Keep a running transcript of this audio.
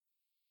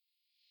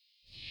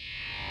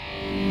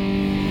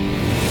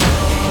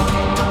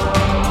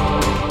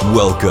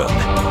Welcome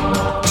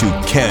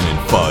to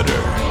Cannon Fodder,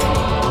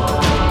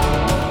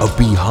 a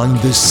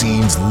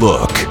behind-the-scenes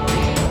look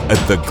at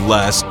the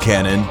Glass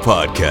Cannon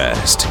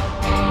podcast.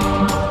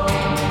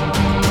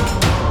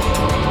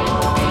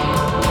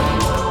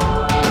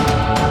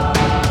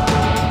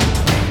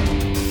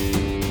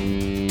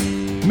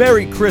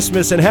 Merry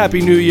Christmas and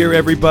Happy New Year,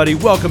 everybody.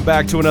 Welcome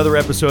back to another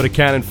episode of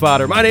Cannon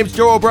Fodder. My name's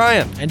Joe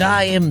O'Brien. And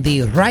I am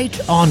the Right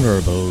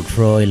Honorable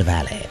Troy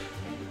LaValle.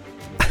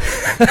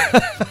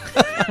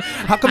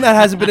 How come that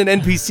hasn't been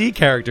an NPC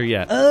character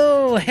yet?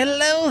 Oh,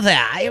 hello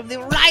there. I am the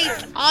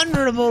Right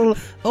Honorable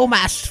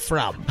Omast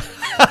from.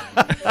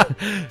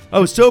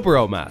 Oh, Sober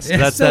Omas. Yeah,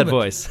 That's sober. that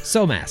voice.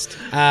 So mast.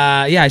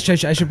 I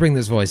should bring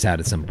this voice out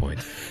at some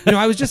point. You know,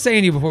 I was just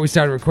saying to you before we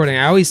started recording,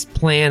 I always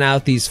plan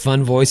out these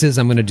fun voices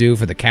I'm going to do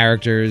for the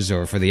characters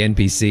or for the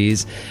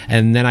NPCs,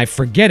 and then I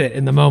forget it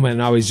in the moment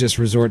and always just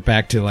resort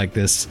back to like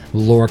this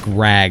Lork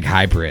Rag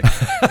hybrid.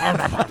 It's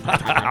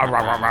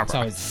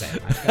always the same.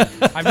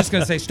 I'm just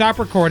going to say, stop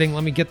recording,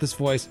 let me get this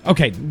voice.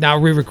 Okay, now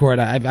re-record.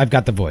 I've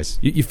got the voice.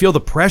 You feel the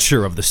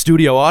pressure of the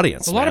studio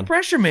audience. A lot of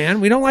pressure,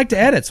 man. We don't like to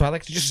edit, so I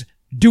like to just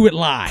do it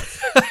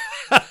live.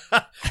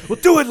 We'll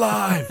do it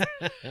live.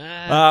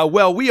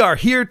 Well, we are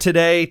here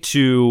today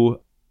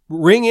to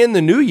ring in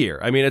the new year.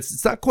 I mean,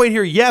 it's not quite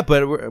here yet,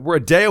 but we're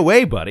a day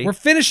away, buddy. We're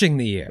finishing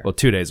the year. Well,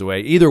 2 days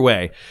away. Either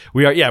way,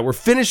 we're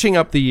finishing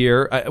up the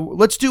year.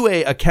 Let's do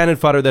a Cannon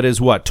Fodder that is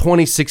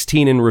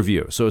 2016 in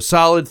review. So a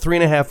solid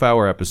 3.5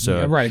 hour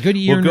episode. Yeah, right, a good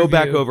year We'll in go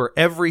back review. over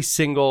every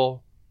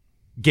single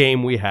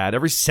game we had,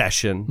 every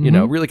session,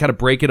 really kind of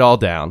break it all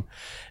down.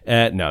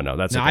 No,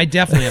 that's No, okay. I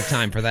definitely have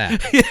time for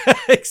that. Yeah,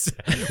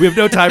 exactly. We have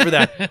no time for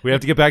that. We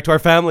have to get back to our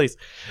families.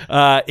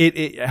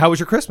 How was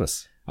your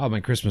Christmas? Oh,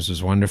 my Christmas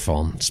was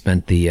wonderful.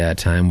 Spent the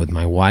time with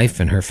my wife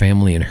and her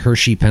family in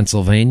Hershey,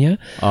 Pennsylvania.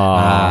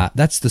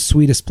 That's the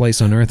sweetest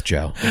place on earth,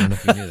 Joe. I don't know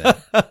if you knew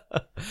that.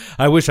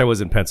 I wish I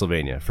was in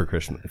Pennsylvania for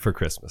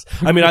Christmas.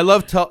 I mean, I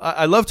love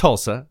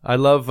Tulsa. I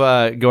love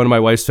going to my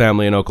wife's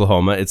family in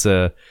Oklahoma. It's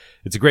a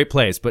great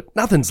place, but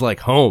nothing's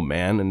like home,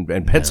 man.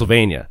 And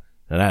Pennsylvania.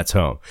 Now that's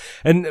home.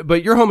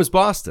 But your home is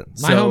Boston.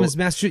 My home is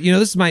Massachusetts. You know,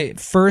 this is my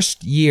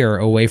first year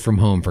away from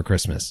home for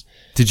Christmas.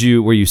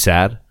 Were you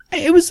sad?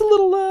 It was a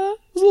little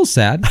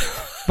sad.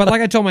 But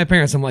like I told my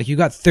parents, I'm like, you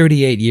got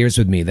 38 years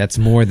with me. That's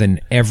more than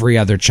every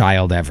other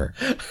child ever.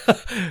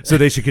 So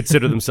they should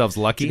consider themselves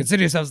lucky?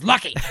 Consider yourselves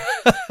lucky.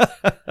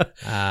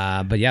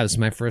 But yeah, this is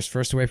my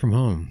first away from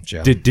home,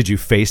 Joe. Did you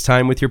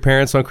FaceTime with your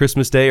parents on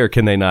Christmas Day, or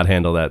can they not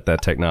handle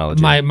that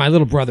technology? My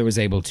little brother was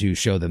able to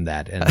show them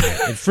that, and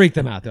it freaked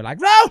them out. They're like,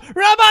 "No,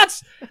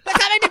 robots! They're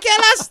coming to kill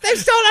us! They've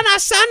stolen our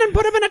son and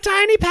put him in a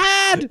tiny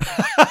pad."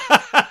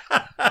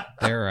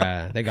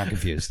 They got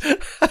confused.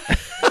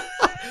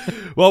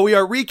 Well, we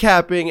are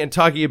recapping and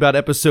talking about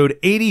episode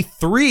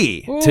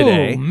 83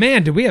 today. Oh,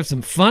 man, did we have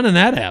some fun in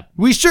that app?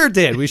 We sure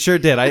did.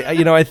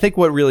 I think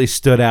what really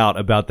stood out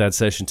about that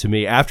session to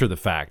me after the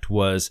fact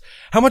was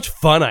how much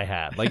fun I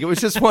had. Like, it was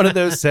just one of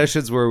those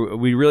sessions where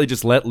we really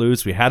just let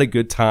loose. We had a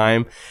good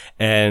time.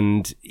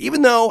 And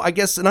even though I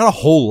guess not a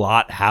whole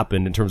lot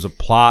happened in terms of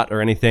plot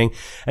or anything,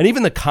 and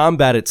even the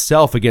combat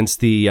itself against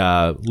the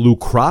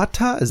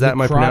Lucrata, am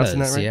I pronouncing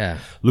that right? Yeah.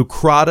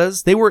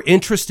 Lucratas, they were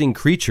interesting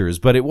creatures,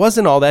 but it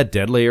wasn't all that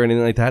deadly or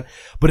anything like that.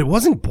 But it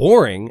wasn't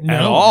boring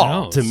at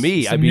all to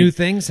me. Some new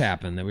things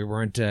happened that we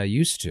weren't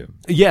used to.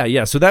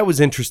 Yeah. So that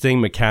was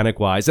interesting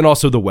mechanic-wise. And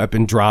also the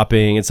weapon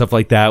dropping and stuff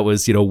like that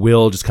was,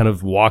 Will just kind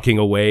of walking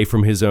away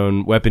from his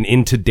own weapon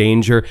into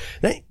danger.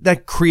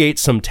 That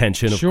creates some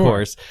tension, of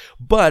course.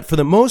 But for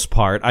the most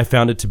part, I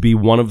found it to be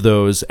one of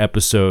those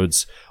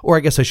episodes, or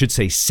I guess I should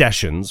say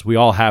sessions, we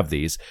all have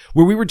these,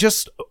 where we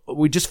just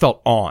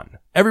felt on.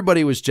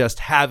 Everybody was just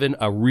having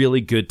a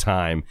really good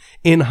time,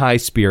 in high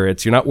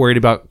spirits. You're not worried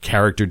about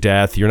character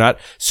death. You're not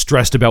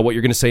stressed about what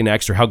you're going to say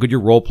next or how good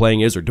your role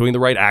playing is or doing the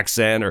right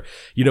accent or,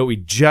 we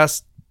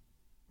just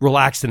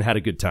relaxed and had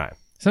a good time.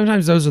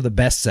 Sometimes those are the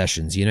best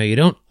sessions. You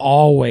don't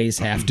always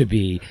have to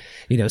be,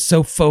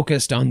 so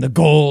focused on the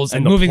goals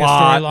and moving the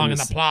story along and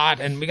the plot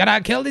and we got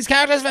to kill these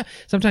characters.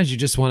 Sometimes you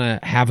just want to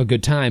have a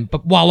good time,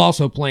 but while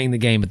also playing the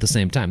game at the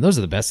same time. Those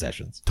are the best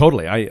sessions.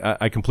 Totally.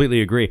 I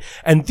completely agree.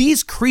 And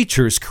these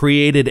creatures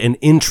created an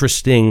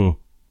interesting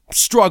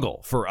struggle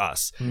for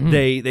us.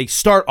 Mm-hmm. They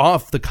start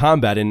off the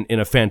combat in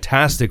a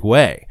fantastic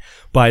way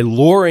by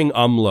luring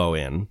Umlo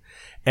in.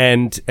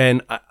 And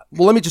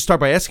let me just start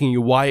by asking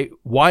you why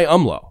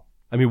Umlo?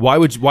 I mean, why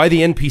the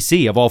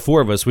NPC of all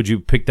four of us would you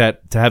pick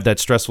that to have that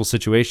stressful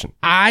situation?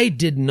 I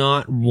did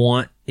not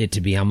want it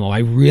to be Umlo. I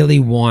really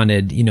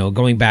wanted,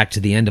 going back to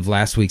the end of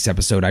last week's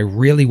episode, I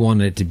really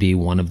wanted it to be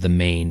one of the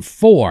main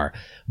four,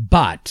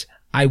 but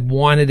I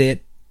wanted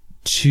it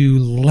to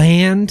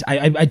land.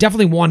 I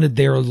definitely wanted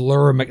their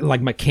lure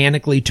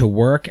mechanically to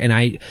work, and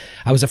I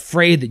was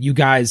afraid that you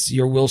guys,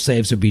 your will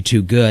saves would be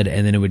too good,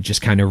 and then it would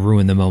just kind of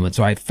ruin the moment.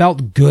 So I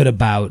felt good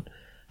about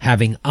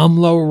having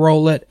Umlo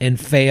roll it and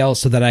fail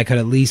so that I could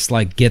at least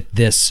get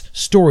this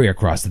story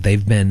across that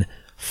they've been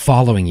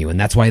following you. And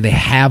that's why they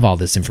have all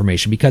this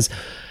information, because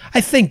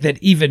I think that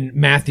even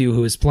Matthew,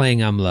 who was playing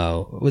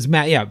Umlo,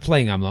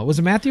 playing Umlo. Was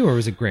it Matthew or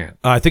was it Grant?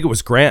 I think it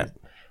was Grant.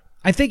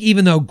 I think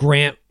even though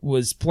Grant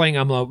was playing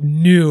Umlo,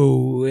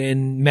 knew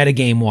in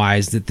metagame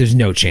wise that there's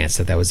no chance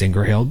that was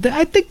Ingrahill.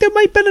 I think there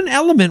might have been an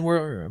element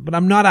where, but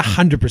I'm not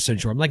 100%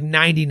 sure. I'm like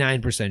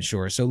 99%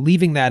 sure. So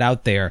leaving that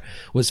out there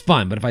was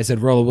fun. But if I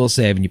said roll a will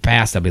save and you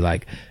passed, I'd be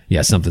like,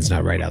 yeah, something's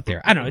not right out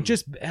there. I don't know. It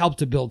just helped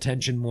to build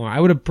tension more. I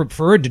would have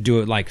preferred to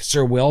do it like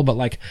Sir Will, but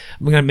like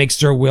I'm going to make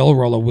Sir Will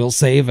roll a will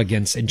save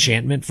against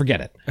enchantment.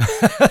 Forget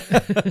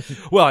it.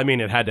 Well, I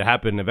mean, it had to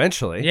happen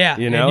eventually. Yeah.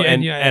 You know,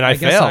 and I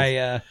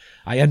failed.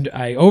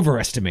 I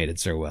overestimated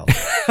Sir Will.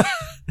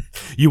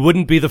 You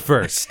wouldn't be the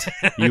first.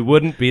 You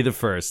wouldn't be the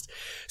first.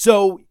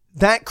 So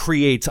that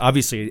creates,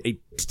 obviously,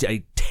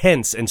 a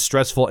tense and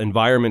stressful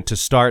environment to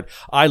start.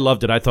 I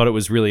loved it. I thought it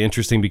was really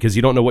interesting because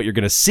you don't know what you're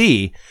going to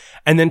see.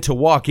 And then to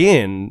walk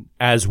in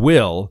as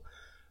Will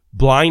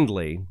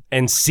blindly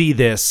and see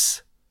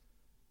this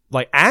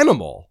like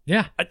animal.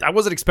 Yeah. I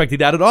wasn't expecting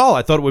that at all.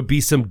 I thought it would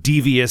be some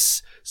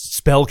devious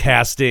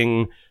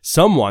spellcasting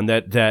someone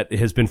that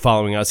has been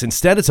following us.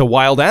 Instead, it's a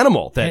wild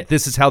animal that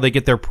this is how they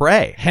get their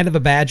prey. Head of a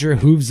badger,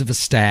 hooves of a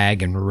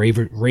stag, and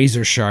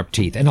razor sharp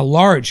teeth. And a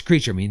large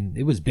creature. I mean,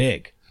 it was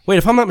big. Wait,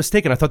 if I'm not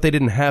mistaken, I thought they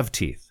didn't have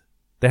teeth.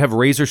 They have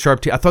razor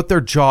sharp teeth. I thought their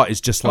jaw is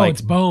just like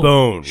it's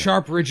bone.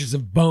 Sharp ridges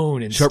of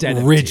bone instead sharp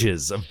of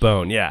ridges teeth. Of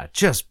bone. Yeah,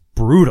 just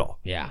brutal.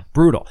 Yeah.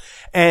 Brutal.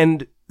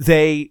 And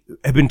they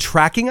have been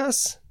tracking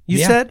us, you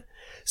said?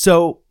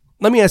 So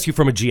let me ask you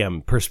from a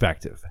GM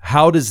perspective,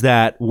 how does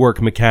that work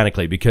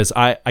mechanically? Because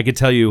I could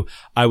tell you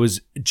I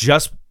was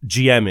just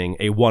GMing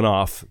a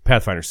one-off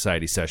Pathfinder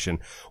Society session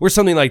where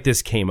something like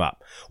this came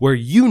up, where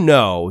you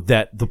know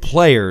that the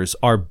players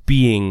are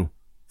being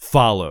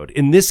followed.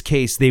 In this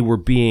case, they were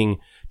being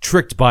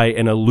tricked by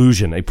an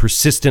illusion, a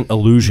persistent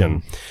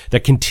illusion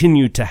that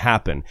continued to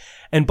happen.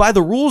 And by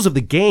the rules of the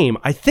game,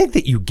 I think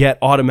that you get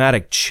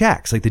automatic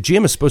checks. Like the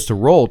GM is supposed to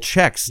roll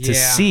checks to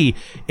see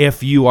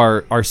if you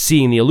are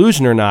seeing the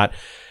illusion or not.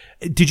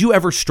 Did you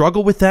ever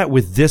struggle with that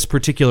with this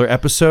particular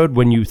episode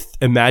when you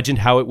imagined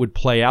how it would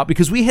play out?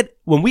 Because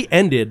when we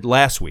ended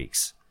last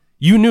week's,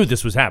 you knew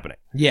this was happening.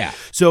 Yeah.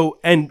 So,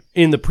 and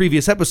in the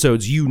previous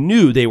episodes, you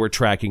knew they were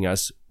tracking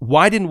us.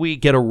 Why didn't we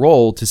get a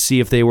roll to see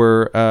if they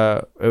were,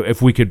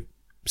 if we could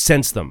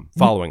sense them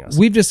following us?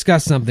 We've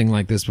discussed something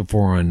like this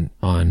before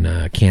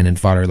on Cannon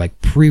Fodder,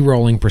 like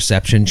pre-rolling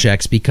perception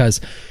checks,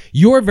 because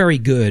you're very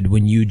good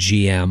when you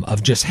GM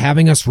of just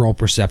having us roll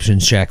perception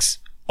checks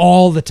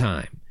all the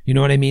time. You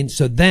know what I mean?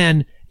 So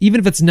then,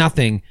 even if it's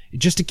nothing,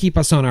 just to keep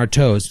us on our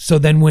toes. So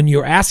then when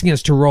you're asking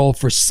us to roll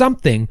for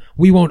something,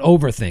 we won't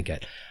overthink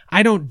it.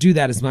 I don't do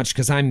that as much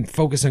because I'm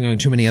focusing on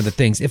too many other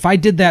things. If I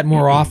did that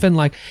more often,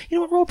 like, you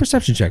know what, roll a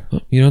perception check.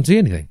 You don't see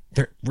anything.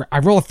 I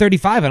roll a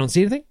 35, I don't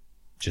see anything.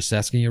 Just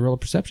asking you to roll a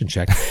perception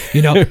check.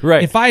 You know,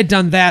 right. If I had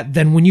done that,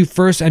 then when you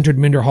first entered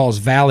Minderhall's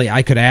Valley,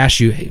 I could ask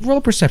you, hey, roll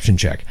a perception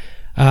check.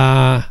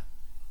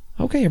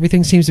 Okay,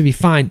 everything seems to be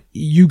fine.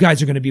 You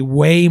guys are going to be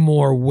way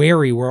more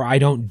wary where I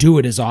don't do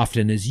it as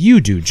often as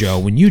you do, Joe,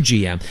 when you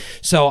GM.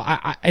 So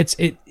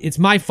it's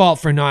my fault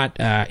for not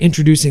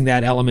introducing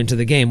that element to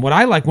the game. What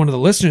I like, one of the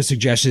listeners'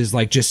 suggestions is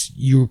like just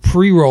you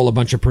pre-roll a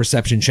bunch of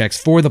perception checks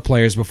for the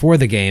players before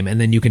the game, and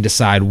then you can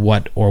decide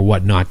what or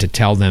what not to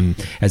tell them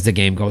as the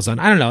game goes on.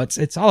 I don't know.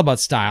 It's all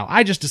about style.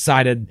 I just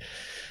decided,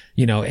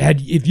 you know,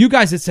 if you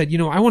guys had said, you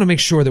know, I want to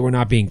make sure that we're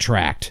not being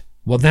tracked,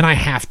 well, then I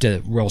have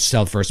to roll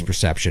stealth versus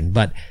perception.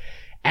 But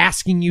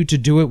asking you to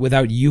do it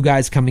without you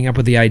guys coming up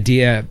with the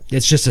idea,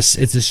 it's just a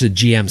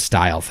GM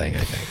style thing, I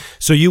think.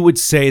 So you would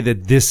say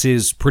that this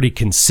is pretty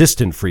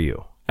consistent for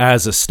you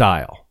as a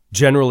style.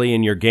 Generally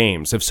in your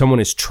games, if someone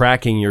is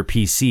tracking your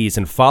PCs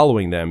and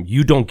following them,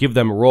 you don't give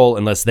them a roll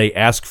unless they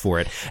ask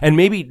for it. And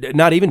maybe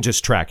not even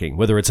just tracking,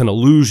 whether it's an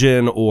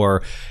illusion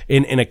or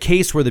in a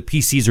case where the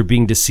PCs are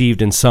being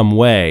deceived in some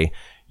way,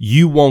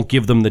 you won't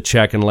give them the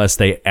check unless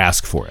they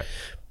ask for it.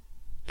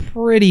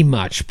 Pretty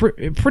much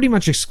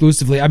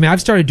exclusively. I mean,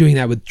 I've started doing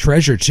that with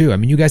treasure too. I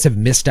mean, you guys have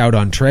missed out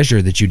on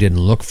treasure that you didn't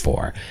look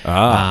for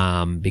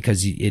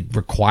because it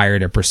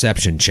required a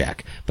perception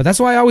check. But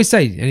that's why I always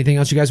say, anything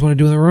else you guys want to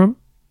do in the room?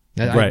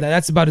 Right.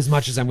 That's about as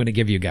much as I'm going to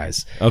give you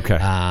guys. Okay.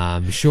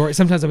 Sure.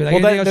 Sometimes I'll be like,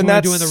 anything else you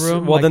want to do in the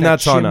room? Well, like then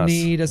that's on us.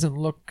 Chimney doesn't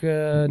look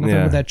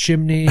nothing with that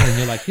chimney, and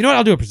you're like, you know what?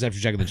 I'll do a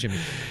perception check of the chimney.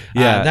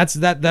 Yeah.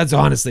 That's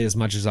honestly as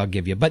much as I'll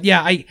give you. But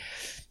yeah,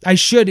 I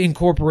should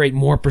incorporate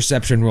more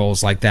perception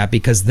rolls like that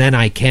because then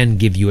I can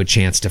give you a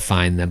chance to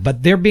find them.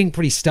 But they're being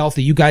pretty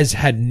stealthy. You guys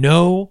had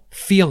no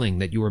feeling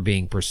that you were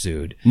being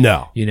pursued.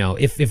 No. You know,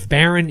 if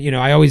Baron, you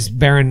know,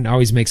 Baron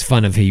always makes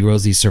fun of he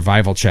rolls these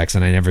survival checks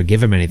and I never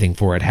give him anything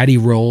for it. Had he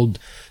rolled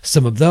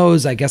some of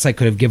those, I guess I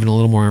could have given a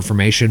little more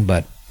information.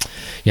 But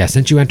yeah,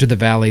 since you entered the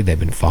valley, they've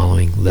been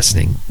following,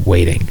 listening,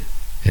 waiting.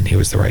 And here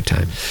was the right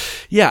time.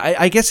 Yeah,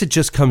 I guess it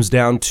just comes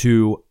down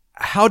to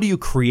how do you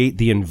create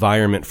the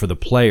environment for the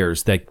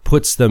players that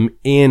puts them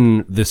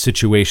in the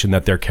situation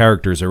that their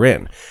characters are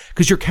in?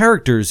 Because your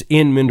characters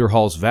in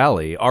Minderhall's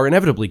Valley are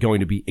inevitably going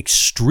to be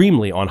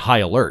extremely on high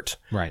alert.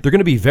 Right. They're going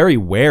to be very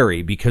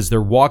wary because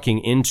they're walking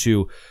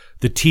into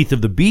the teeth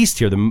of the beast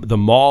here, the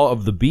maw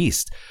of the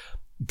beast.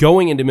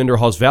 Going into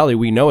Minderhall's Valley,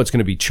 we know it's going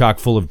to be chock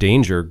full of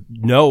danger,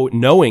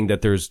 knowing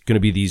that there's going to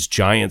be these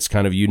giants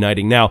kind of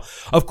uniting. Now,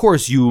 of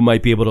course, you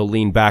might be able to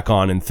lean back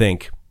on and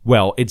think,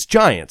 well, it's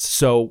giants,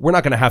 so we're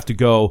not going to have to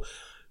go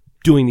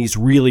doing these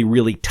really,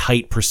 really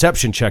tight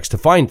perception checks to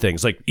find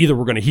things. Like, either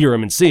we're going to hear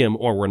them and see them,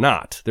 or we're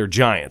not. They're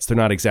giants. They're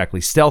not exactly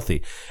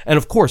stealthy. And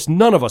of course,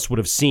 none of us would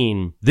have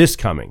seen this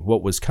coming,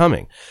 what was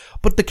coming.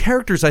 But the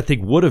characters, I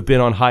think, would have been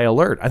on high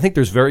alert. I think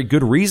there's very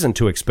good reason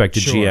to expect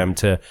a GM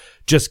to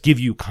just give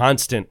you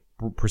constant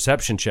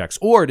perception checks,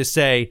 or to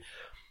say,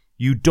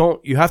 you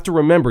have to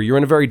remember, you're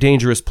in a very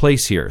dangerous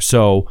place here.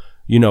 So,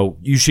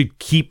 you should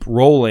keep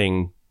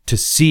rolling to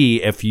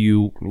see if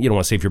you don't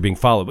want to say if you're being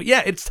followed, but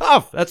yeah, it's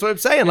tough. That's what I'm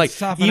saying. It's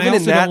tough, even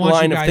in that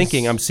line of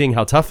thinking, I'm seeing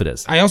how tough it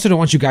is. I also don't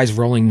want you guys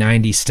rolling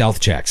 90 stealth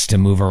checks to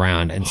move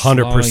around and 100%,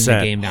 slowing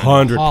the game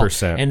down.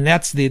 100%. And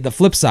that's the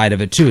flip side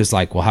of it too, is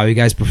like, well, how are you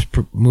guys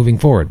moving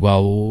forward?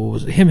 Well,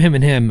 him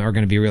and him are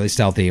going to be really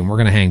stealthy and we're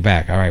going to hang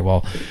back. All right,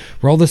 well,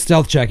 roll the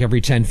stealth check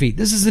every 10 feet.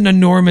 This is an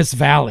enormous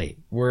valley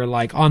where,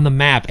 like, on the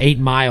map, 8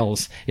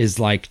 miles is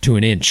like to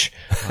an inch.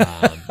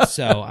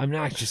 So I'm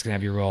not just going to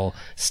have you roll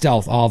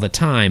stealth all the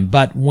time.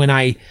 But when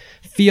I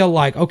feel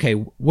like, okay,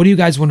 what do you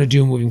guys want to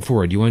do moving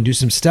forward? You want to do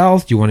some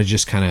stealth? Do you want to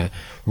just kind of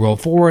roll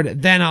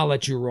forward? Then I'll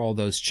let you roll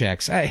those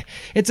checks.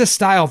 It's a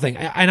style thing.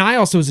 And I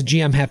also, as a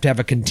GM, have to have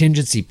a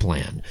contingency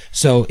plan.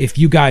 So if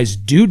you guys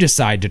do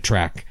decide to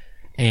track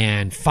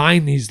and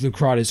find these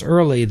Lucratas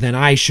early, then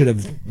I should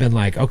have been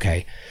like,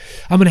 okay,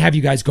 I'm going to have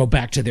you guys go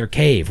back to their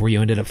cave where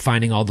you ended up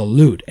finding all the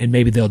loot, and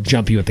maybe they'll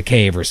jump you at the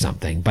cave or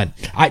something. But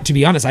to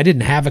be honest, I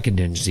didn't have a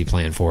contingency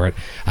plan for it.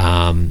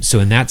 So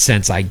in that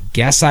sense, I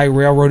guess I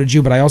railroaded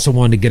you, but I also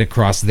wanted to get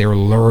across their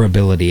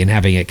lurability and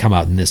having it come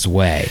out in this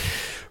way.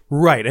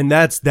 Right, and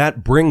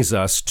that brings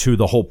us to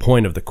the whole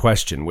point of the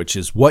question, which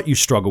is what you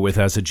struggle with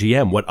as a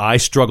GM. What I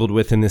struggled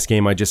with in this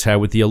game I just had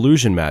with the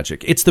illusion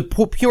magic. It's the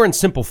pure and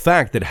simple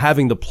fact that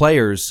having the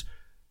players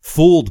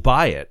fooled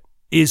by it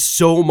is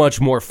so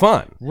much more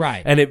fun.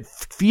 Right. And it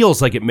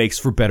feels like it makes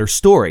for better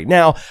story.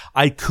 Now,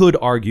 I could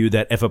argue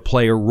that if a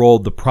player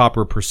rolled the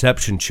proper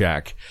perception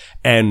check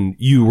and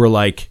you were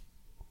like,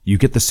 you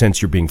get the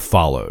sense you're being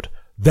followed,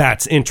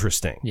 that's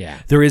interesting.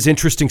 Yeah. There is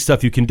interesting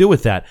stuff you can do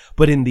with that.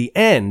 But in the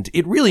end,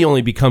 it really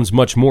only becomes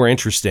much more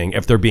interesting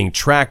if they're being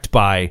tracked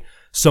by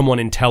someone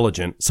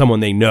intelligent,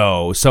 someone they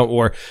know,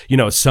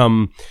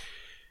 some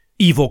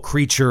evil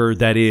creature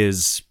that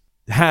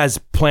has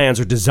plans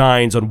or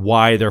designs on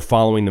why they're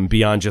following them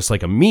beyond just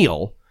like a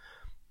meal.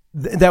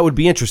 That would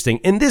be interesting.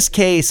 In this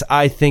case,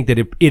 I think that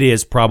it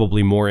is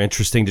probably more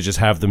interesting to just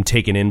have them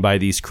taken in by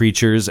these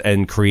creatures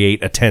and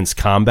create a tense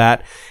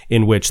combat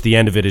in which the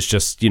end of it is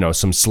just,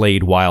 some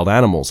slayed wild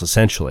animals,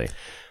 essentially.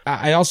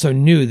 I also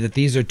knew that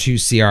these are 2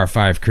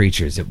 CR5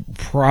 creatures. It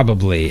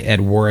probably,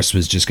 at worst,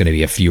 was just going to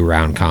be a few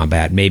round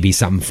combat. Maybe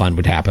something fun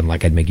would happen,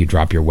 like I'd make you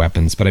drop your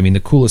weapons. But I mean, the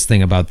coolest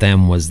thing about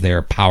them was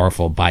their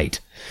powerful bite,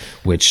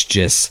 which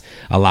just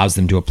allows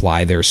them to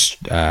apply their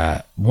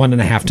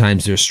 1.5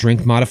 times their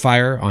strength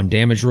modifier on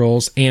damage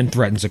rolls and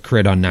threatens a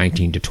crit on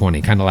 19 to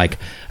 20. Kind of like,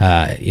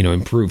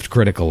 improved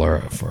critical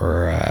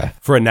for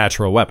a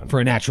natural weapon. For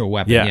a natural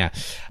weapon, yeah.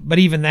 But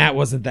even that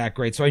wasn't that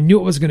great. So I knew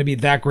it was going to be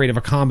that great of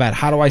a combat.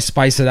 How do I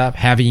spice it up?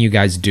 Having you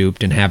guys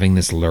duped and having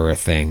this lure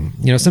thing.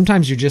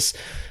 Sometimes you're just...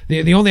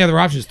 The only other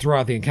option is throw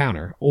out the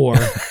encounter, or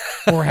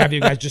have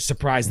you guys just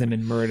surprise them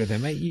and murder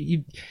them.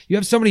 You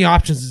have so many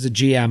options as a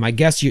GM. I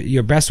guess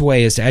your best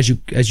way is to,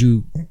 as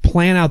you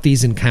plan out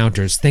these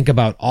encounters, think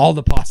about all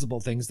the possible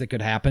things that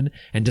could happen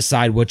and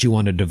decide what you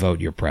want to devote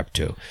your prep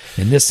to.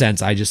 In this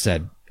sense, I just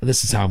said,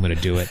 this is how I'm going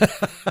to do it.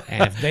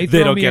 And if they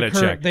throw me a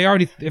check.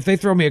 If they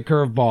throw me a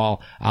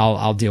curveball,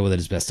 I'll deal with it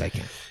as best I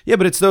can. Yeah,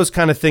 but it's those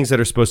kind of things that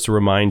are supposed to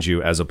remind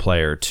you as a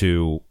player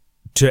to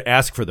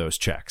ask for those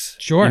checks.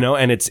 Sure.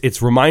 And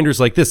it's reminders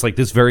like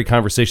this very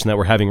conversation that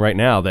we're having right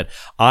now that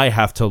I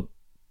have to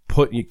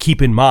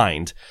keep in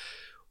mind.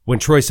 When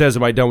Troy says,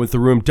 am I done with the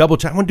room? Double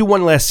check. I want to do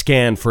one last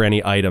scan for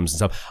any items and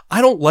stuff. I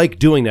don't like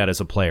doing that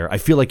as a player. I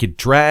feel like it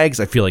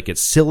drags. I feel like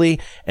it's silly.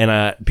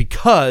 And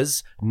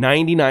because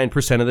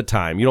 99% of the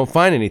time you don't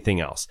find anything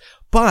else.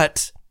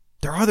 But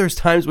there are those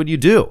times when you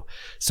do.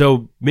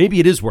 So maybe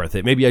it is worth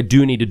it. Maybe I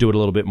do need to do it a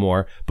little bit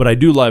more. But I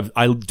do love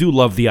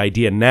the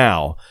idea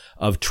now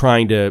of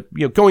trying to,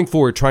 going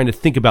forward, trying to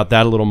think about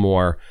that a little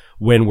more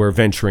when we're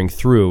venturing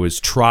through, is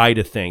try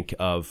to think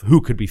of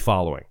who could be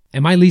following.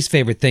 And my least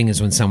favorite thing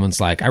is when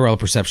someone's like, I roll a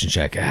perception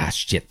check,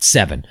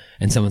 7.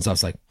 And someone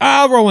else like,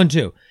 I'll roll one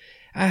too.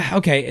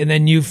 Okay, and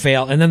then you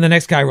fail, and then the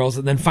next guy rolls,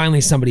 and then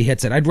finally somebody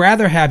hits it. I'd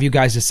rather have you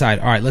guys decide,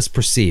 all right, let's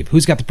perceive.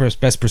 Who's got the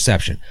best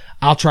perception?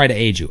 I'll try to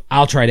aid you.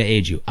 I'll try to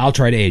aid you. I'll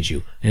try to aid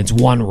you. And it's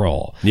one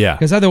roll. Yeah.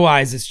 Because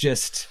otherwise, it's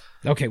just...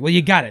 Okay, well,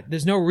 you got it.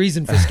 There's no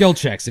reason for skill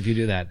checks if you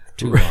do that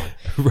too long.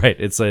 Right.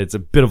 It's a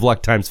bit of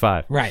luck times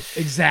 5. Right,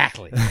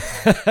 exactly.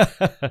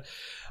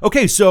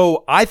 Okay,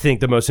 so I think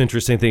the most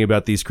interesting thing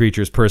about these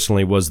creatures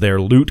personally was their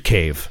loot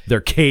cave,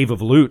 their cave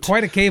of loot.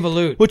 Quite a cave of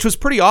loot. Which was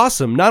pretty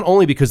awesome, not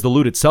only because the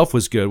loot itself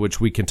was good,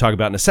 which we can talk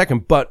about in a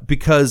second, but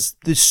because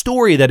the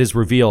story that is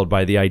revealed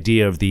by the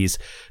idea of these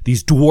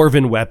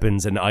dwarven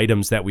weapons and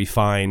items that we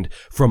find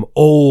from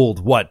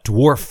old,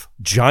 dwarf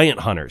giant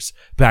hunters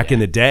back in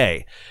the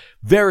day.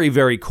 Very,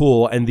 very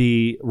cool. And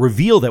the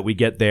reveal that we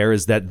get there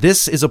is that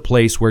this is a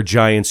place where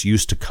giants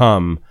used to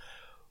come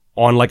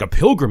on like a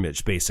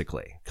pilgrimage,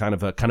 basically, kind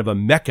of a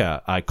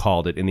Mecca, I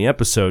called it in the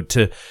episode,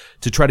 to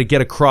try to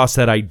get across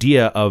that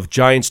idea of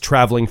giants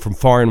traveling from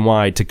far and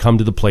wide to come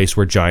to the place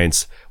where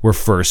giants were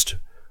first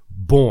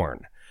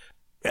born.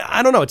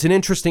 I don't know. It's an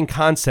interesting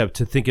concept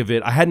to think of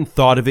it. I hadn't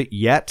thought of it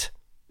yet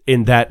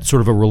in that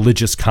sort of a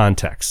religious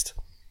context.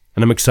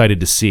 And I'm excited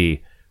to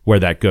see where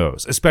that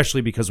goes,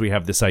 especially because we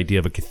have this idea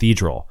of a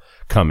cathedral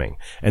coming,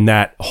 and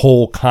that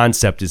whole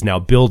concept is now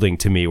building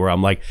to me where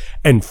I'm like,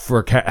 and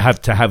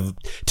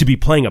to be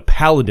playing a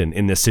paladin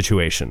in this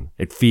situation,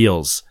 it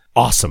feels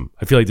awesome.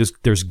 I feel like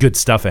there's good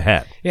stuff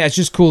ahead. Yeah, it's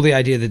just cool, the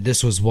idea that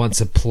this was once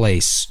a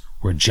place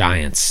where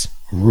giants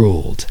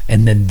ruled,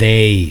 and then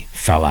they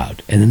fell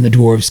out, and then the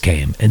dwarves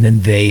came, and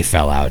then they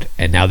fell out,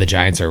 and now the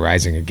giants are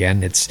rising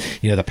again. It's,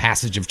 the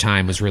passage of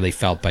time was really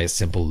felt by a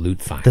simple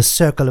loot find. The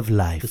circle of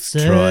life. The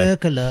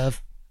circle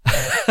of...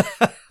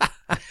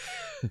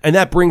 And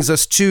that brings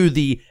us to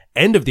the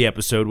end of the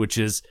episode, which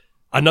is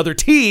another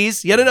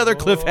tease, yet another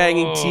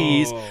cliffhanging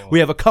tease. We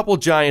have a couple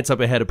giants up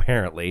ahead,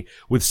 apparently,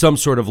 with some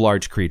sort of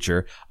large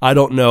creature. I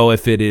don't know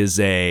if it is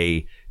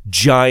a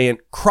giant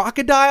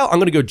crocodile. I'm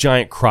going to go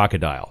giant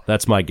crocodile.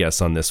 That's my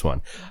guess on this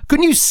one.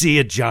 Couldn't you see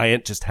a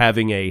giant just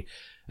having a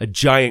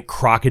giant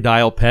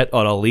crocodile pet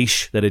on a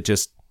leash that it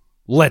just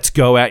lets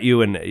go at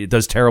you and it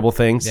does terrible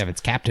things? Yeah, if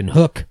it's Captain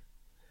Hook.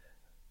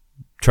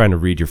 Trying to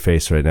read your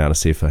face right now to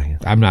see if I can.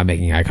 I'm not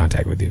making eye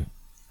contact with you.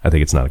 I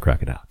think it's not a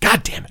crocodile.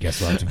 God damn it. Guess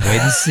we'll have to wait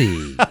and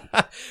see.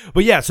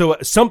 But yeah, so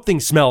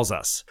something smells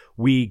us.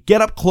 We get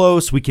up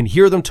close. We can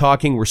hear them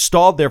talking. We're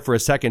stalled there for a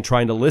second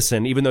trying to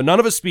listen, even though none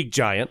of us speak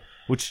giant,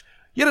 which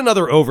yet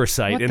another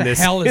oversight what in the this,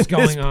 hell is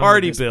going on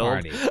party in this build.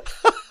 Party?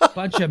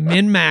 Bunch of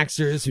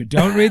min-maxers who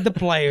don't read the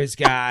player's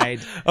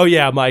guide. Oh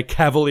yeah, my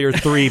Cavalier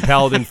 3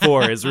 Paladin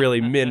 4 is really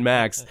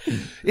min-max.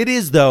 It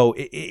is, though.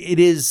 It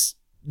is...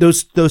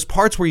 Those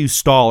parts where you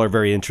stall are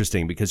very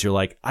interesting because you're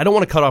like, I don't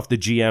want to cut off the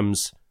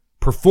GM's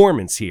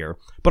performance here,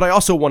 but I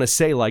also want to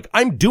say, like,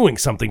 I'm doing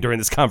something during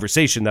this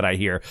conversation that I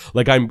hear.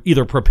 Like, I'm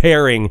either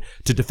preparing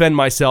to defend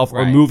myself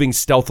or moving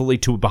stealthily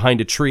to behind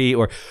a tree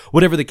or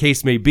whatever the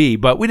case may be.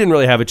 But we didn't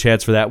really have a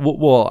chance for that.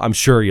 Well, I'm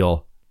sure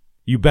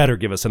you better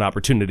give us an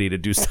opportunity to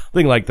do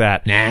something like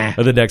that at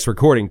the next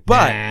recording.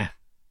 But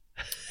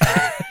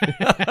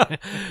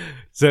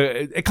so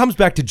it comes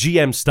back to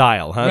GM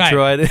style, huh,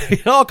 Troy?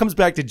 It all comes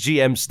back to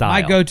GM style.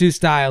 My go-to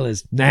style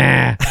is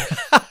nah.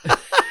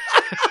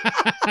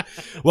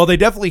 Well, they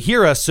definitely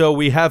hear us, so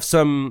we have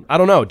some, I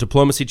don't know,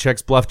 diplomacy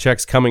checks, bluff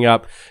checks coming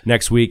up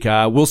next week.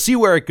 We'll see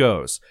where it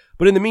goes.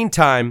 But in the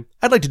meantime,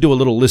 I'd like to do a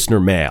little listener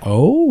mail.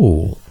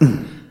 Oh,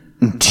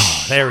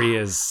 there he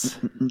is.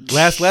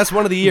 Last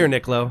one of the year,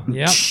 Niccolo.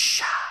 Yep.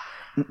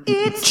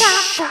 It's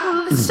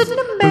time for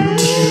listener mail.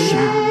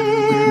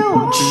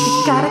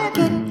 You gotta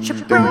get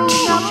your brain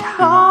up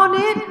on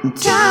it.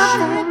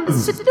 Time for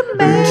listener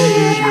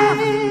mail.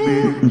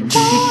 You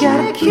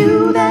gotta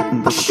cue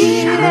that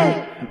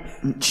fucking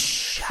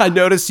I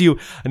noticed you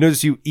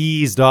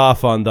eased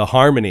off on the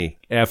harmony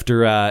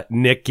after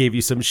Nick gave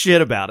you some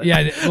shit about it.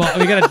 Yeah,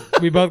 well,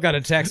 we both got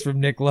a text from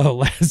Nick Lowe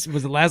was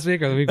it last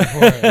week or the week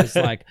before? It was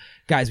like,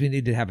 guys, we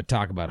need to have a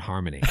talk about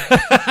harmony.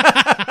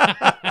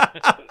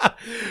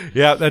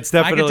 Yeah, that's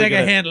definitely. I can take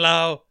a hint,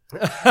 Lowe.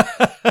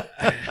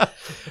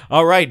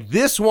 All right,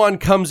 this one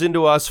comes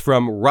into us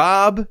from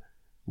Rob,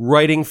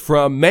 writing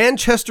from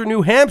Manchester,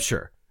 New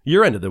Hampshire.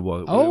 Your end of the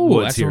woods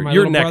that's here. Where my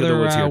Your little neck brother of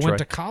the woods here, went Troy.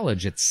 to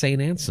college at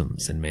St.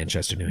 Anselm's in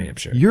Manchester, New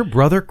Hampshire. Your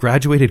brother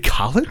graduated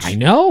college? I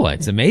know.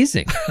 It's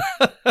amazing.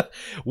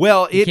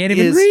 Well, you can't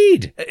even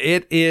read.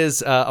 It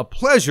is a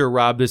pleasure,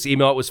 Rob, this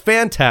email. It was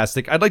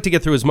fantastic. I'd like to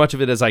get through as much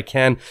of it as I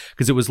can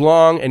because it was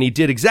long, and he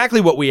did exactly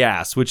what we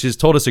asked, which is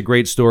told us a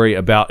great story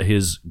about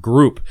his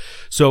group.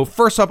 So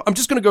first off, I'm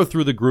just going to go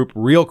through the group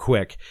real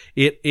quick.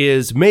 It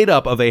is made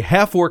up of a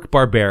half-orc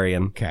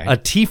barbarian, a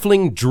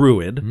tiefling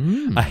druid,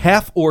 a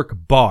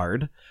half-orc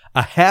bard,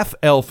 a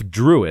half-elf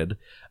druid,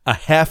 a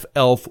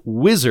half-elf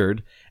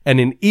wizard, and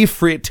an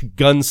Ifrit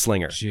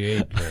gunslinger.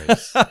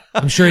 Jeepers.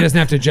 I'm sure he doesn't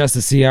have to adjust the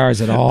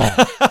CRs at all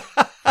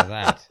for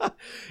that.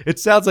 It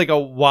sounds like a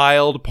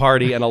wild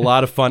party and a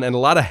lot of fun and a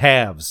lot of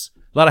halves.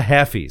 A lot of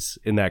halfies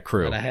in that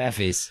crew. A lot of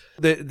halfies.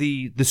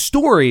 The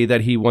story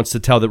that he wants to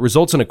tell that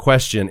results in a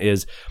question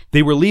is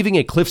they were leaving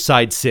a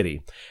cliffside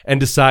city and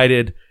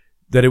decided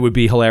that it would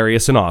be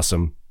hilarious and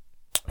awesome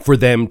for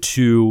them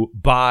to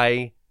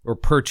buy or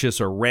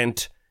purchase or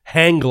rent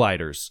hang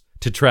gliders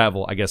to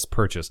travel, I guess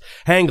purchase,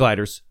 hang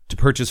gliders to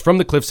purchase from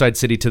the cliffside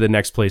city to the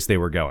next place they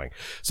were going.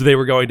 So they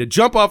were going to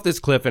jump off this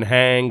cliff and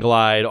hang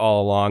glide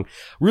all along.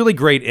 Really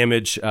great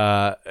image,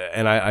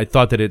 and I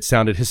thought that it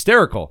sounded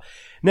hysterical.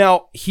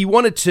 Now, he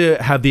wanted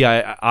to have the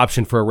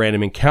option for a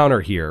random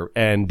encounter here,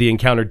 and the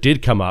encounter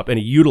did come up, and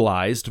he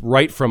utilized,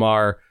 right from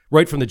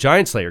the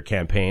Giant Slayer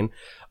campaign,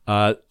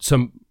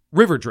 some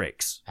river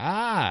drakes.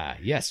 Ah,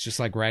 yes, just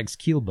like Rag's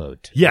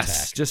keelboat.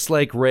 Yes, attack. just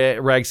like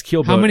Rag's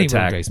keelboat How many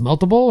attack. river drakes?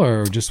 Multiple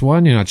or just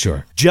one? You're not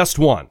sure. Just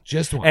one.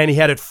 Just one. And he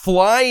had it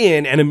fly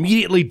in and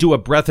immediately do a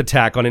breath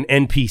attack on an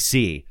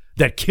NPC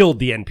that killed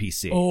the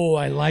NPC. Oh,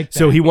 I like that.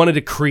 So he wanted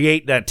to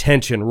create that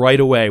tension right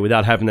away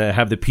without having to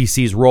have the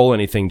PCs roll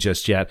anything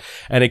just yet.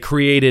 And it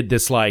created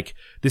this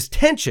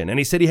tension. And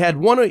he said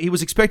he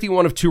was expecting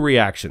one of two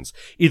reactions.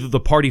 Either the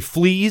party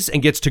flees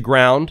and gets to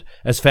ground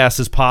as fast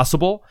as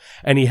possible,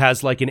 and he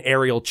has like an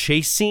aerial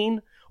chase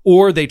scene,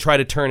 or they try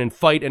to turn and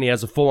fight and he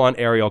has a full-on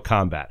aerial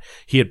combat.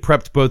 He had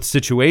prepped both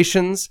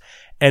situations,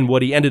 and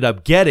what he ended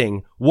up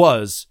getting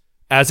was,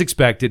 as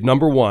expected,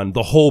 number one,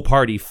 the whole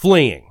party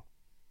fleeing.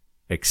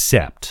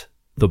 Except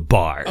the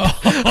bard.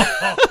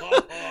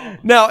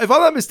 Now, if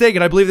I'm not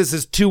mistaken, I believe this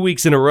is 2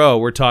 weeks in a row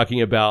we're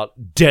talking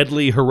about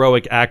deadly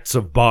heroic acts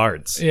of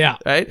bards. Yeah,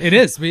 right? It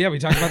is. But yeah, we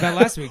talked about that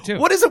last week too.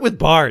 What is it with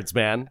bards,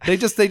 man? They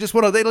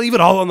leave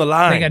it all on the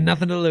line. They got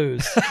nothing to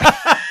lose.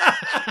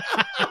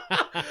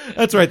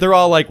 That's right. They're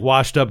all like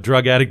washed up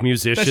drug addict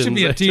musicians. That should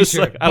be a Just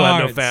t-shirt. like, I don't have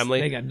no Bards.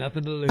 family. They got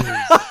nothing to lose.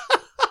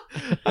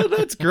 Oh,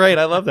 that's great.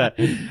 I love that.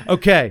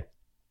 Okay.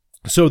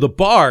 So the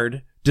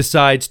bard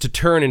decides to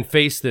turn and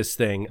face this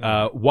thing.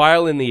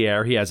 While in the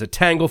air, he has a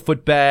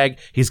tanglefoot bag.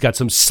 He's got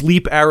some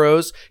sleep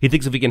arrows. He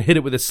thinks if he can hit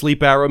it with a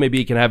sleep arrow, maybe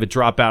he can have it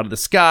drop out of the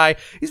sky.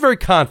 He's very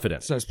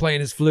confident. Starts playing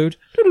his flute.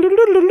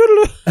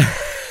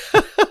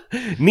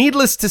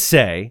 Needless to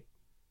say,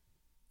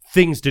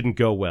 things didn't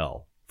go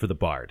well for the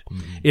bard.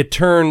 It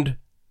turned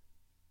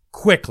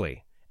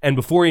quickly, and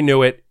before he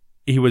knew it,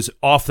 he was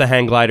off the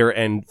hang glider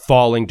and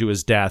falling to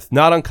his death.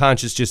 Not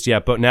unconscious just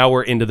yet, but now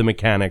we're into the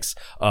mechanics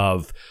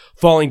of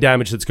falling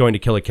damage that's going to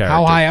kill a character.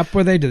 How high up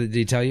were they? Did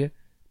he tell you?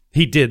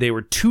 He did. They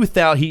were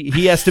 2,000.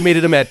 He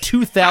estimated them at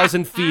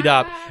 2,000 feet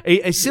up.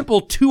 A simple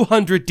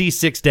 200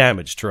 d6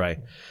 damage, Troy.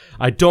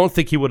 I don't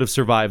think he would have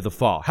survived the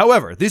fall.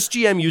 However, this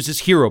GM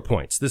uses hero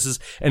points. This is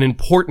an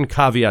important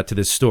caveat to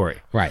this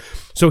story. Right.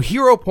 So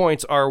hero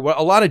points are what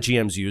a lot of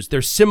GMs use.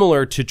 They're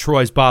similar to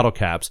Troy's bottle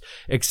caps,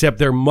 except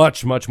they're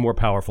much, much more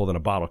powerful than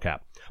a bottle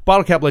cap.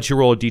 Bottle cap lets you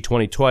roll a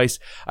d20 twice.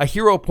 A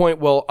hero point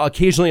will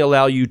occasionally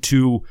allow you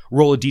to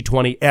roll a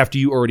d20 after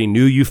you already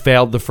knew you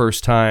failed the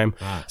first time.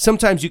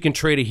 Sometimes you can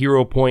trade a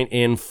hero point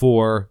in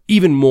for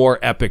even more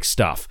epic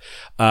stuff.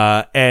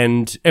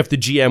 And if the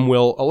GM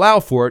will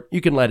allow for it,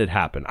 you can let it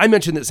happen. I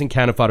mentioned this in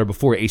Cannon Fodder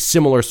before, a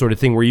similar sort of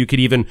thing where you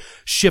could even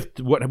shift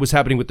what was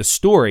happening with the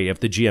story if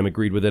the GM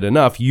agreed with it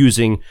enough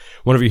using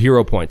one of your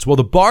hero points. Well,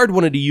 the bard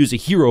wanted to use a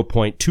hero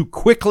point to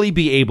quickly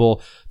be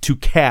able to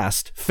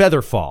cast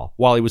Featherfall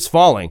while he was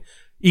falling,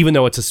 even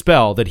though it's a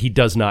spell that he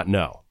does not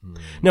know.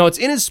 Now, it's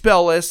in his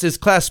spell list, his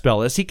class spell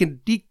list.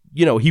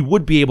 He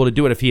would be able to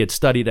do it if he had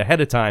studied ahead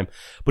of time,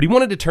 but he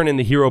wanted to turn in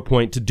the hero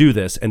point to do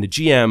this, and the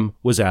GM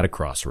was at a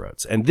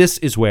crossroads. And this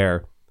is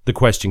where the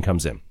question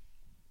comes in.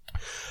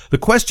 The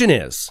question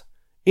is,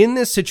 in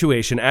this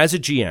situation, as a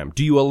GM,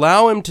 do you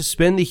allow him to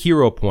spend the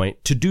hero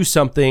point to do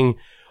something,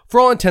 for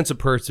all intents and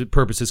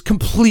purposes,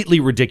 completely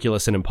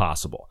ridiculous and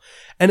impossible?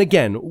 And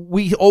again,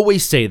 we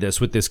always say this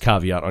with this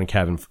caveat on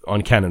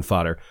Cannon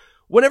Fodder.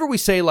 Whenever we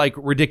say like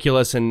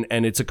ridiculous and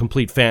it's a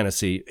complete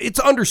fantasy, it's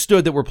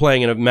understood that we're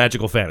playing in a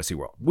magical fantasy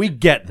world. We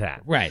get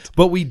that. Right.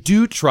 But we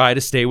do try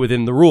to stay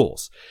within the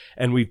rules.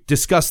 And we've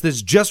discussed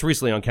this just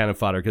recently on Cannon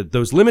Fodder, because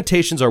those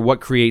limitations are what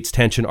creates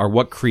tension, are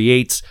what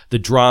creates the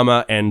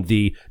drama and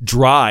the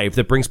drive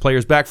that brings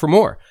players back for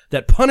more.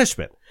 That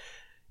punishment.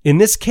 In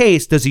this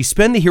case, does he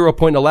spend the hero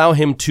point and allow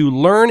him to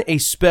learn a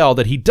spell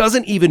that he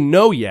doesn't even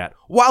know yet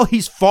while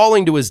he's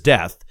falling to his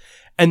death,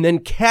 and then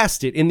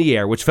cast it in the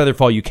air, which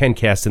Featherfall you can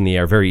cast in the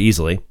air very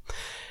easily,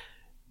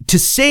 to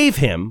save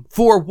him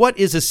for what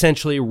is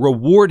essentially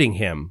rewarding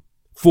him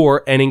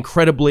for an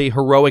incredibly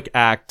heroic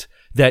act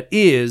that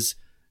is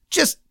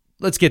just,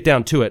 let's get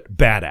down to it,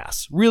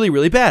 badass. Really,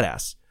 really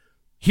badass.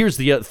 Here's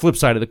the flip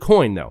side of the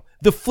coin, though.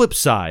 The flip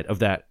side of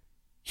that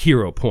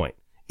hero point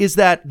is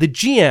that the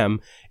GM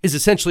is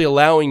essentially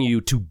allowing you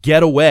to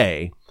get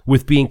away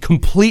with being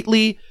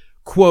completely,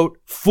 quote,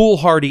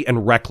 foolhardy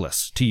and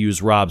reckless, to use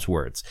Rob's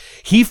words.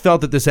 He felt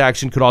that this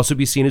action could also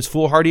be seen as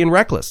foolhardy and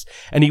reckless,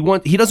 and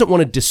he doesn't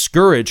want to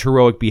discourage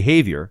heroic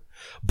behavior,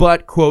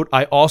 but, quote,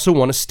 I also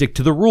want to stick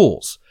to the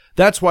rules.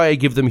 That's why I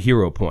give them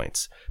hero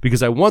points,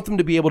 because I want them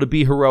to be able to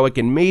be heroic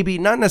and maybe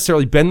not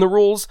necessarily bend the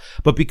rules,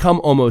 but become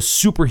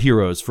almost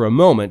superheroes for a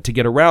moment to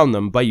get around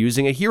them by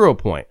using a hero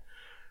point.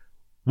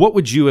 What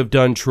would you have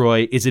done,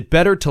 Troy? Is it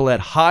better to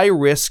let high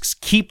risks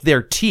keep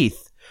their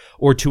teeth,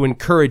 or to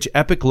encourage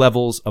epic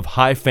levels of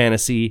high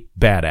fantasy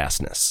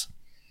badassness?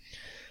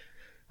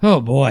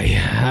 Oh boy.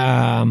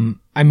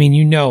 I mean,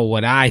 you know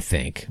what I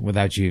think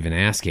without you even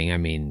asking. I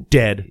mean,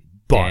 Dead.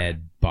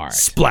 dead Bard.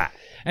 Splat.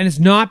 And it's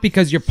not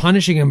because you're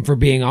punishing him for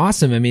being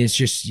awesome. I mean, it's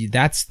just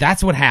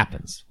that's what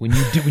happens when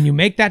you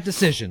make that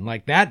decision.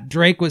 Like that,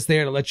 Drake was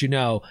there to let you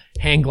know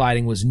hang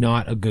gliding was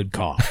not a good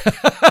call.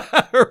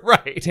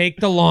 Right. Take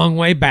the long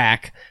way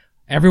back.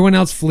 Everyone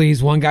else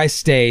flees. One guy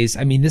stays.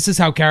 I mean, this is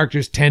how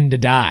characters tend to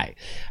die.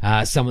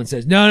 Someone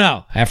says,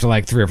 no, after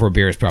like 3 or 4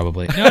 beers,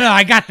 probably. No,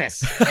 I got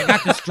this.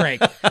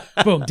 Drake.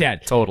 Boom,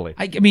 dead. Totally.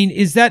 I mean,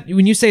 is that,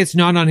 when you say it's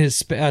not on his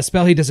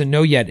spell he doesn't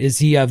know yet, is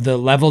he of the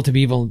level to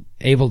be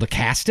able to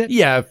cast it?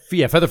 Yeah,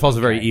 Featherfall's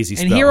a very easy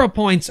spell. And hero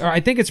points are, I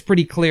think it's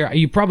pretty clear.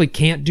 You probably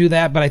can't do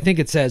that, but I think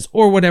it says,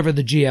 or whatever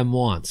the GM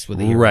wants with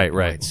the hero Right.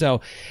 point.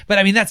 So, but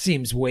I mean, that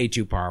seems way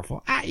too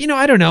powerful.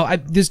 I don't know.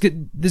 There's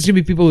gonna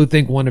be people who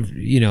think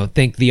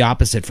think the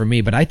opposite for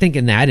me, but I think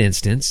in that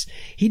instance,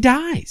 he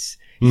dies.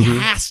 He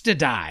has to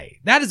die.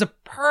 That is a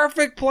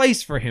perfect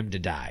place for him to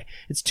die.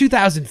 It's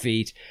 2,000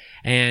 feet,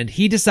 and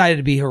he decided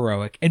to be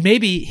heroic. And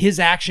maybe his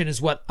action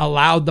is what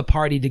allowed the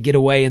party to get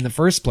away in the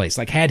first place.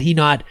 Like, had he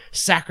not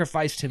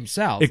sacrificed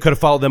himself. It could have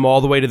followed them all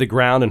the way to the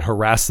ground and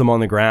harassed them on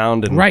the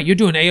ground. And right, you're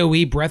doing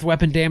AoE, breath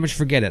weapon damage,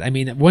 forget it. I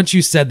mean, once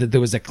you said that there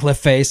was a cliff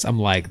face, I'm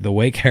like, the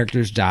way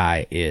characters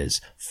die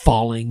is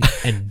falling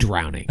and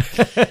drowning.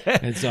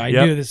 And so I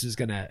knew this was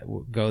going to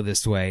go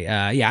this way.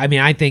 I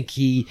mean, I think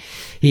he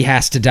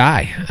has to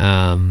die.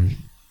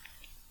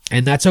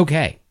 And that's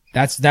okay.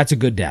 That's a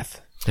good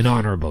death. An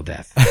honorable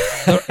death.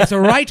 It's a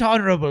right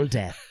honorable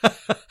death.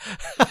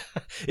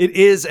 It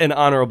is an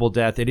honorable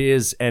death. It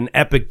is an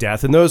epic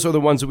death. And those are the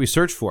ones that we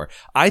search for.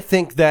 I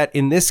think that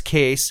in this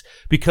case,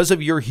 because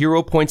of your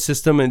hero point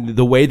system and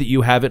the way that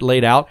you have it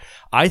laid out,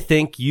 I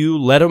think you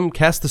let him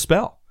cast the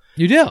spell.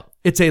 You do.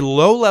 It's a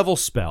low-level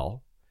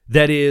spell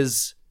that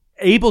is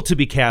able to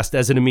be cast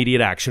as an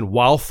immediate action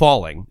while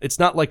falling. It's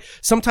not like,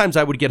 sometimes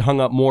I would get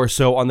hung up more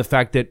so on the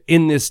fact that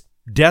in this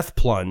death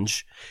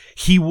plunge,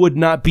 he would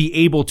not be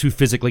able to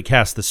physically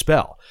cast the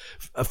spell.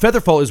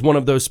 Featherfall is one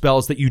of those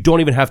spells that you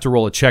don't even have to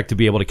roll a check to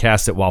be able to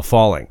cast it while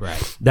falling.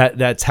 Right.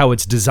 That's how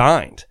it's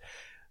designed.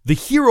 The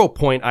hero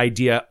point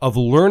idea of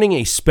learning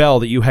a spell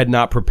that you had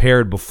not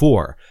prepared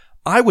before,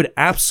 I would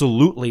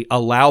absolutely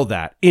allow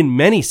that in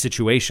many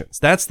situations.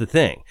 That's the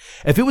thing.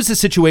 If it was a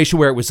situation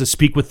where it was a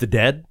speak with the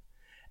dead,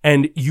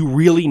 and you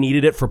really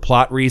needed it for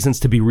plot reasons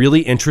to be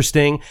really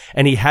interesting,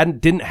 and he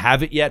didn't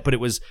have it yet, but it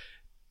was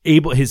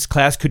his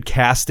class could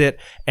cast it,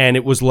 and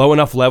it was low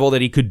enough level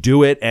that he could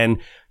do it, and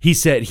he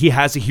said he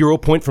has a hero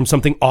point from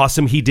something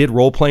awesome he did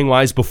role-playing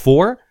wise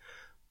before,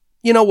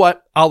 you know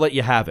what? I'll let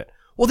you have it.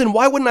 Well, then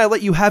why wouldn't I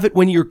let you have it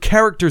when your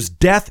character's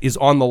death is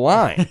on the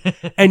line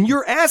and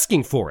you're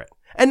asking for it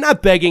and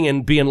not begging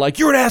and being like,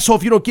 you're an asshole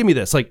if you don't give me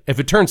this. Like, if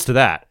it turns to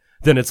that,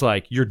 then it's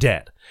like, you're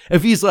dead.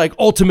 If he's like,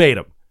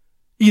 ultimatum,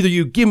 either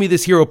you give me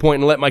this hero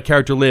point and let my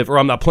character live, or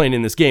I'm not playing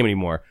in this game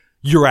anymore,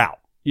 you're out.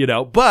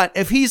 But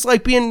if he's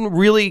like being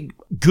really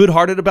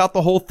good-hearted about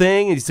the whole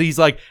thing, and he's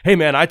like, hey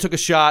man, I took a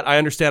shot. I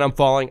understand I'm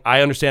falling.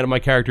 I understand if my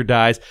character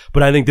dies,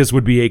 but I think this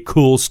would be a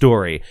cool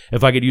story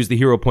if I could use the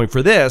hero point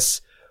for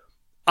this.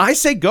 I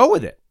say go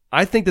with it.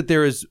 I think that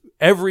there is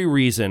every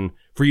reason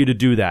for you to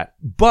do that.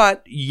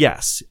 But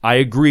yes, I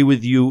agree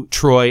with you,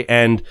 Troy,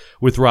 and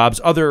with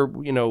Rob's other,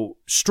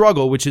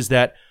 struggle, which is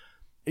that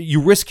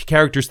you risk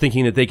characters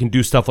thinking that they can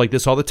do stuff like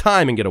this all the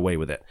time and get away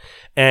with it.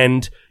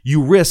 And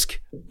you risk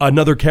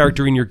another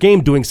character in your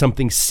game doing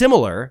something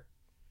similar,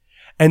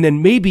 and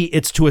then maybe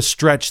it's to a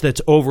stretch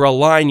that's over a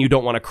line you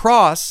don't want to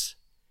cross,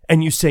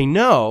 and you say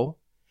no,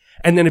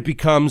 and then it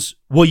becomes,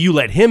 well, you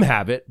let him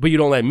have it, but you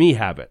don't let me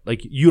have it.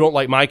 Like, you don't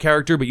like my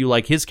character, but you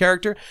like his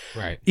character.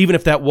 Right. Even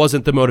if that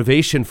wasn't the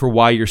motivation for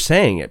why you're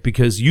saying it,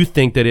 because you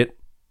think that it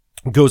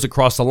goes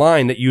across a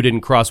line that you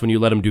didn't cross when you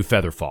let him do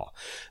Featherfall.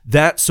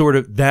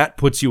 That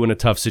puts you in a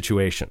tough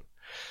situation.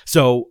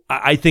 So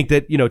I think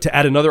that, to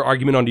add another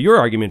argument onto your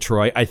argument,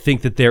 Troy, I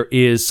think that there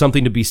is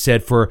something to be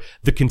said for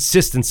the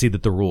consistency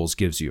that the rules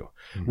gives you.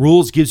 Mm-hmm.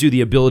 Rules gives you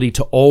the ability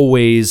to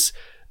always,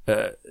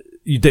 for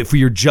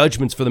your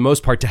judgments, for the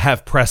most part, to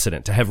have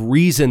precedent, to have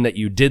reason that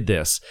you did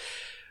this.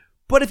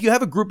 But if you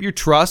have a group you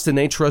trust and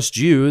they trust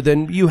you,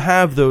 then you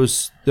have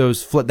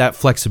that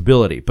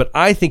flexibility. But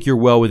I think you're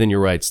well within your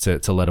rights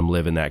to let him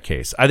live in that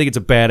case. I think it's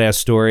a badass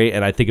story,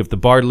 and I think if the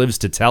bard lives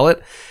to tell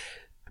it,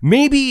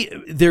 maybe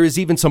there is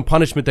even some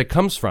punishment that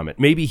comes from it.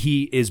 Maybe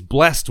he is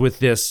blessed with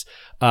this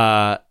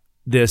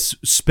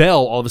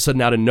spell all of a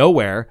sudden out of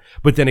nowhere,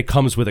 but then it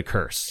comes with a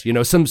curse.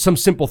 Some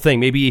simple thing.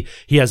 Maybe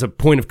he has a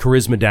point of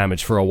charisma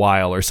damage for a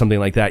while or something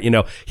like that.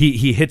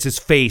 He hits his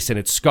face and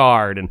it's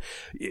scarred, and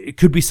it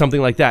could be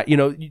something like that.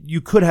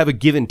 You could have a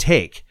give and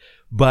take,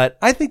 but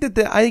I think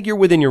I think you're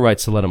within your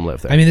rights to let him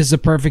live there. I mean, this is a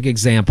perfect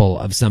example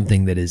of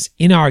something that is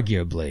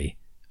inarguably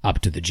up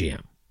to the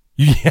GM.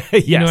 Yeah,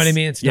 yes. You know what I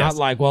mean? It's not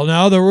like, well,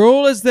 no, the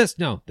rule is this.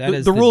 No,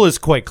 the rule is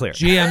quite clear.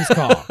 GM's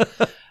call.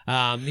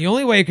 The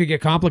only way it could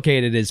get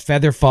complicated is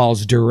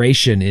Featherfall's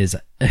duration is,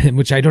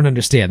 which I don't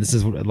understand. This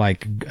is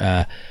like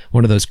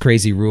one of those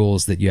crazy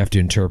rules that you have to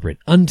interpret.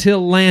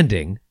 Until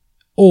landing,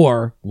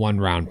 or 1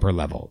 round per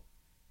level.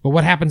 But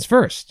what happens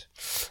first?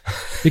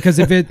 Because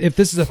if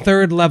this is a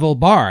third level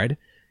bard,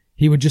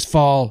 he would just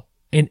fall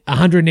in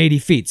 180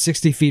 feet,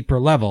 60 feet per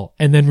level,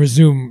 and then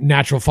resume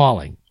natural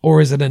falling.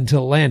 Or is it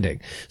until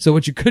landing? So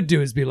what you could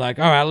do is be like,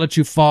 all right, I'll let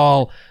you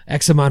fall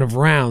X amount of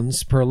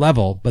rounds per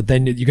level, but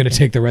then you're going to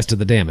take the rest of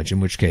the damage, in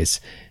which case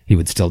he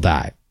would still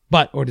die.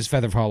 Or does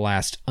Featherfall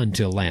last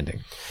until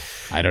landing?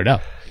 I don't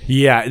know.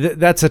 Yeah,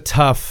 that's a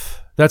tough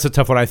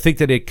one. I think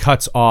that it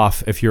cuts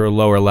off if you're a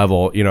lower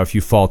level, if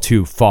you fall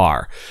too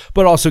far.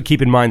 But also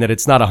keep in mind that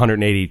it's not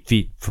 180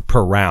 feet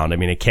per round. I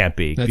mean, it can't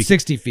be. That's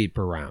 60 feet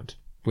per round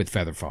with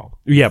Featherfall.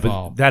 Yeah,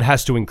 but that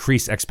has to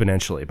increase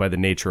exponentially by the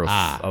nature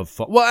of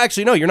fall. Well,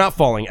 actually, no, you're not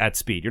falling at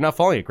speed. You're not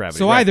falling at gravity.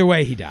 So either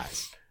way, he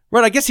dies.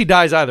 Right, I guess he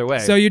dies either way.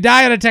 So you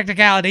die on a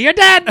technicality. You're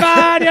dead,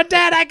 bud. You're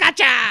dead. I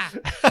gotcha.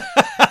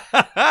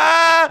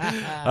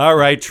 All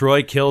right,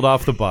 Troy killed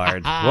off the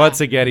bard.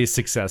 Once again, he's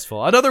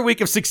successful. Another week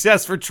of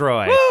success for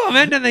Troy. Woo, I'm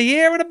ending the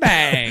year with a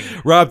bang.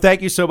 Rob,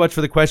 thank you so much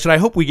for the question. I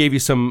hope we gave you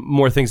some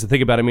more things to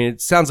think about. I mean,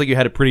 it sounds like you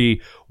had a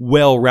pretty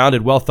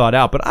well-rounded, well thought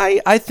out, but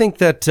I think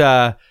that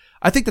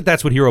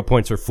that's what hero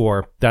points are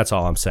for. That's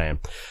all I'm saying.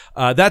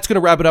 That's going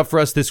to wrap it up for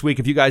us this week.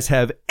 If you guys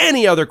have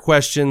any other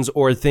questions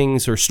or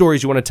things or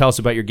stories you want to tell us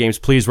about your games,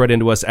 please write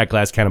into us at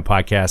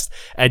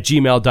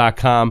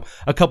glasscannonpodcast@gmail.com.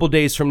 A couple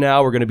days from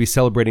now, we're going to be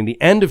celebrating the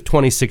end of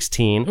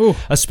 2016. Ooh.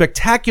 A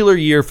spectacular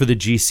year for the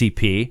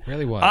GCP.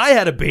 Really was. I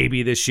had a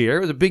baby this year.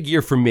 It was a big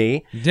year for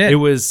me. You did. It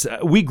was,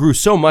 we grew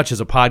so much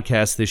as a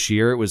podcast this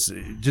year. It was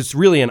just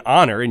really an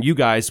honor. And you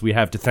guys, we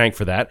have to thank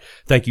for that.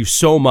 Thank you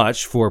so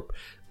much for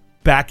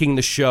backing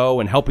the show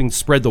and helping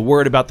spread the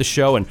word about the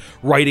show and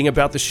writing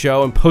about the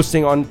show and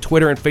posting on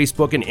Twitter and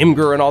Facebook and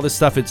Imgur and all this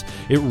stuff. It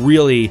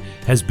really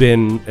has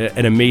been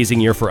an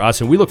amazing year for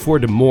us, and we look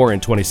forward to more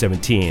in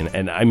 2017.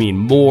 And I mean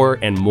more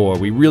and more.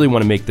 We really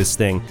want to make this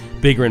thing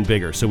bigger and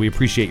bigger, so we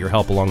appreciate your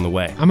help along the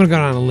way. I'm going to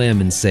go on a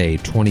limb and say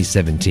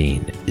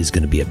 2017 is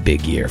going to be a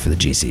big year for the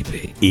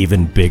GCP.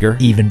 Even bigger?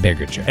 Even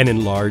bigger, Joe. An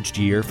enlarged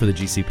year for the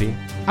GCP?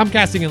 I'm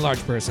casting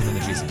enlarged person in the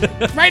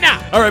GCP. Right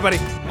now. All right, buddy.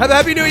 Have a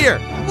happy new year.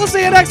 We'll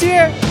see you next year.